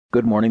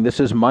Good morning. This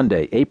is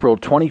Monday, April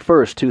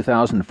 21st,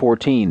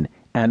 2014,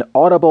 and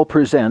Audible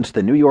presents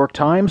the New York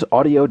Times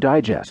Audio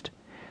Digest.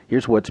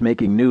 Here's what's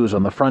making news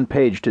on the front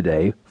page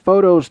today.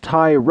 Photos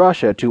tie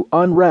Russia to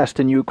unrest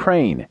in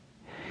Ukraine.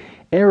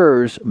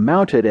 Errors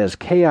mounted as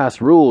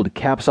chaos ruled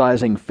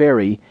capsizing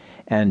ferry,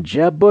 and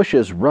Jeb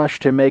Bush's rush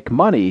to make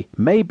money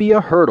may be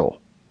a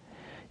hurdle.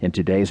 In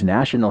today's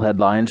national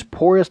headlines,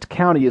 poorest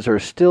counties are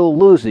still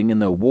losing in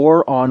the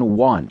war on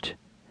want.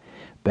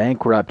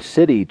 Bankrupt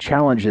city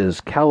challenges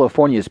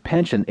California's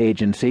pension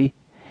agency,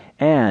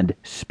 and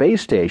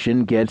space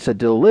station gets a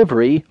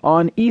delivery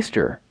on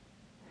Easter.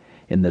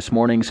 In this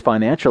morning's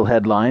financial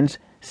headlines,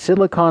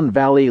 Silicon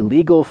Valley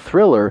legal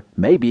thriller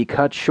may be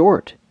cut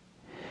short.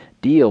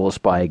 Deals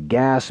by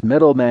gas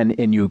middlemen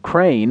in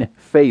Ukraine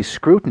face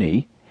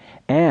scrutiny,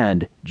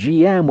 and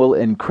GM will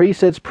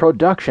increase its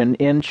production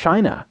in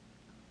China.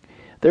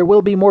 There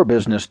will be more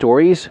business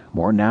stories,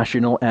 more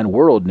national and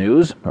world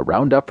news, a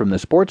roundup from the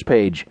sports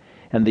page,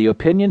 and the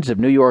opinions of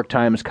New York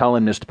Times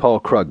columnist Paul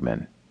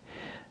Krugman.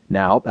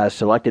 Now, as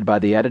selected by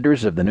the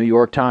editors of the New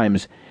York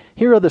Times,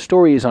 here are the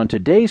stories on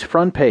today's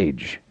front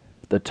page.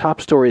 The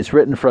top stories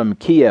written from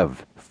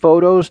Kiev.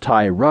 Photos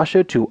tie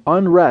Russia to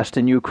unrest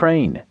in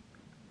Ukraine.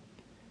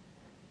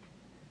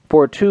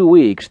 For 2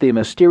 weeks, the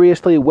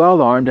mysteriously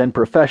well-armed and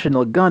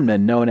professional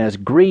gunmen known as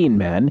Green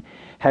Men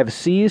have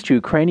seized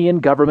Ukrainian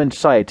government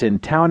sites in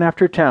town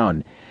after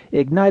town,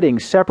 igniting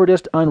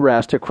separatist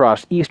unrest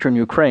across eastern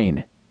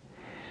Ukraine.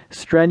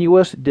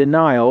 Strenuous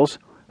denials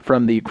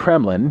from the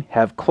Kremlin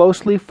have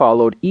closely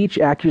followed each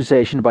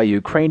accusation by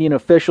Ukrainian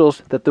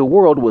officials that the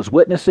world was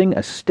witnessing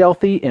a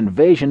stealthy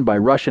invasion by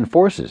Russian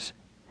forces.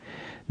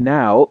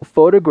 Now,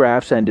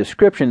 photographs and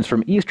descriptions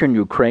from eastern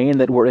Ukraine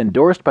that were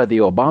endorsed by the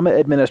Obama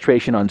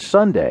administration on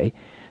Sunday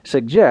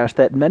suggest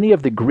that many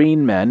of the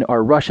Green Men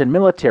are Russian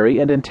military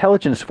and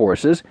intelligence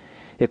forces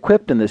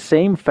equipped in the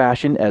same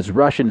fashion as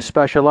Russian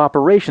special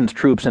operations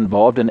troops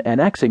involved in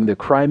annexing the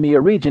Crimea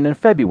region in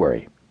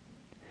February.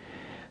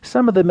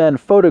 Some of the men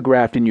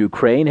photographed in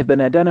Ukraine have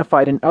been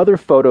identified in other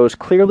photos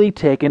clearly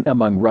taken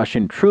among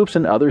Russian troops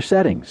in other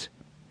settings.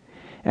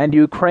 And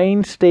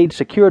Ukraine's State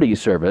Security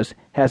Service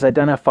has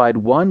identified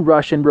one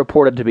Russian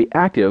reported to be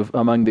active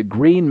among the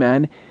Green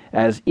Men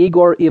as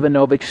Igor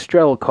Ivanovich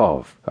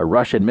Strelkov, a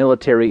Russian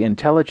military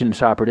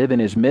intelligence operative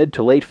in his mid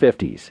to late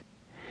 50s.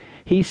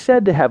 He's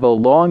said to have a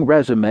long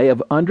resume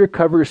of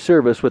undercover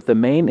service with the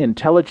main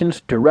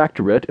intelligence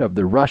directorate of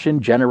the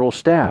Russian General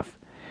Staff,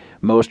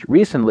 most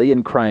recently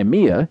in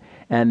Crimea,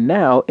 and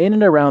now in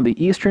and around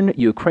the eastern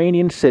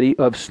Ukrainian city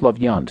of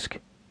Slavyansk.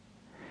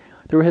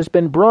 There has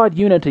been broad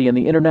unity in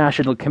the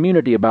international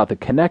community about the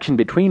connection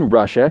between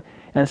Russia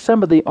and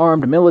some of the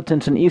armed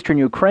militants in eastern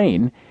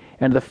Ukraine,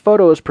 and the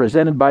photos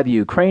presented by the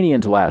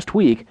Ukrainians last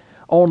week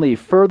only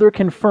further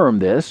confirm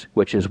this,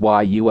 which is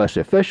why U.S.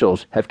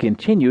 officials have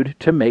continued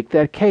to make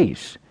that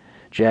case.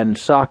 Jen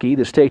Psaki,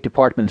 the State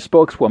Department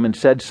spokeswoman,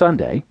 said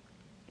Sunday,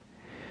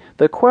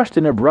 "The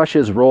question of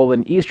Russia's role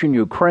in eastern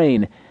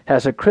Ukraine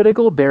has a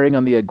critical bearing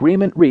on the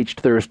agreement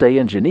reached Thursday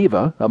in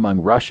Geneva among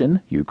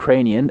Russian,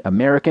 Ukrainian,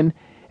 American,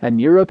 and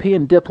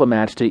European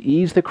diplomats to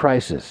ease the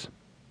crisis."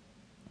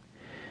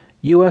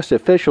 U.S.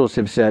 officials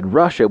have said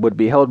Russia would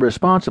be held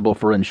responsible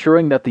for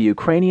ensuring that the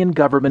Ukrainian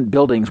government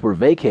buildings were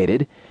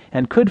vacated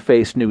and could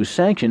face new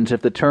sanctions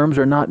if the terms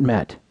are not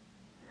met.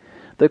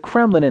 The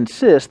Kremlin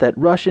insists that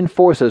Russian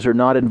forces are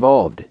not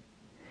involved.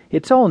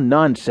 "It's all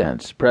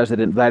nonsense,"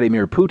 President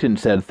Vladimir Putin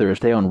said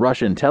Thursday on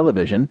Russian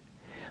television.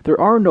 "There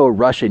are no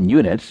Russian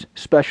units,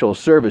 special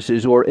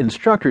services, or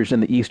instructors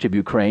in the east of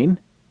Ukraine."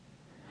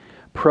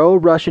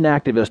 Pro-Russian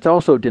activists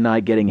also deny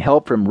getting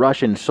help from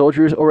Russian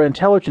soldiers or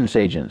intelligence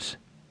agents.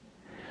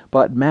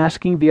 But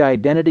masking the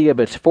identity of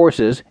its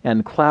forces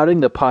and clouding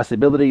the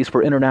possibilities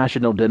for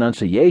international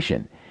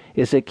denunciation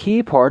is a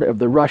key part of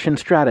the Russian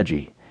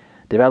strategy,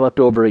 developed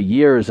over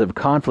years of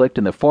conflict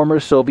in the former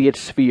Soviet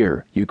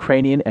sphere,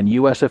 Ukrainian and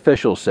U.S.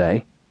 officials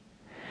say.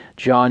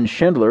 John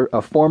Schindler,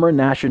 a former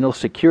National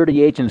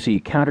Security Agency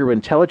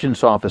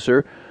counterintelligence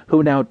officer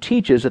who now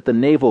teaches at the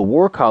Naval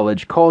War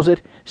College, calls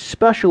it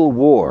special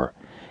war,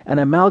 an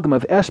amalgam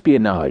of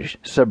espionage,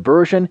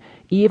 subversion,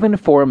 even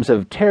forms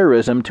of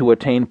terrorism to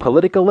attain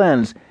political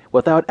ends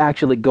without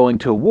actually going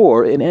to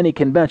war in any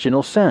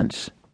conventional sense.